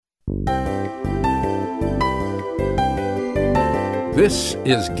This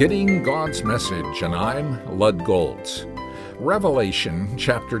is Getting God's Message, and I'm Lud Golds. Revelation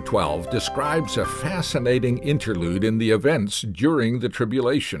chapter 12 describes a fascinating interlude in the events during the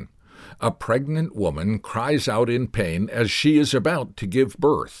tribulation. A pregnant woman cries out in pain as she is about to give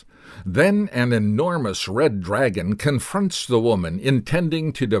birth. Then an enormous red dragon confronts the woman,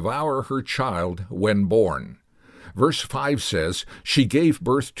 intending to devour her child when born. Verse 5 says, "She gave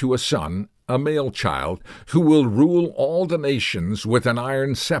birth to a son, a male child, who will rule all the nations with an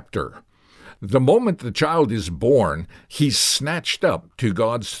iron scepter." The moment the child is born, he's snatched up to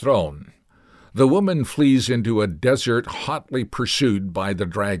God's throne. The woman flees into a desert hotly pursued by the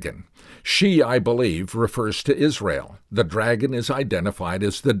dragon. She, I believe, refers to Israel. The dragon is identified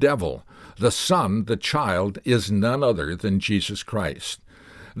as the devil. The son, the child, is none other than Jesus Christ.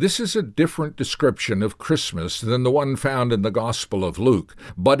 This is a different description of Christmas than the one found in the Gospel of Luke,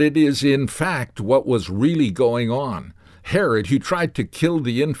 but it is in fact what was really going on. Herod, who tried to kill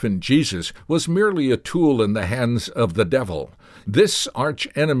the infant Jesus, was merely a tool in the hands of the devil. This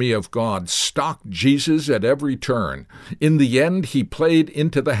archenemy of God stalked Jesus at every turn. In the end, he played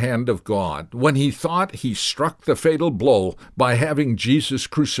into the hand of God. When he thought he struck the fatal blow by having Jesus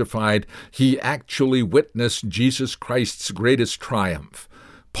crucified, he actually witnessed Jesus Christ's greatest triumph.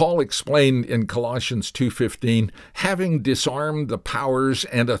 Paul explained in Colossians 2:15, having disarmed the powers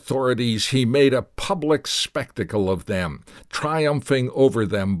and authorities, he made a public spectacle of them, triumphing over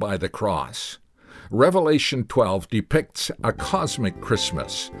them by the cross. Revelation 12 depicts a cosmic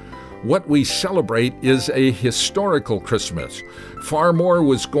Christmas. What we celebrate is a historical Christmas. Far more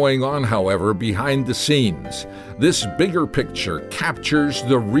was going on, however, behind the scenes. This bigger picture captures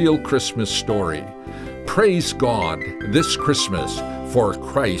the real Christmas story. Praise God this Christmas for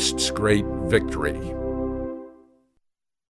Christ's great victory.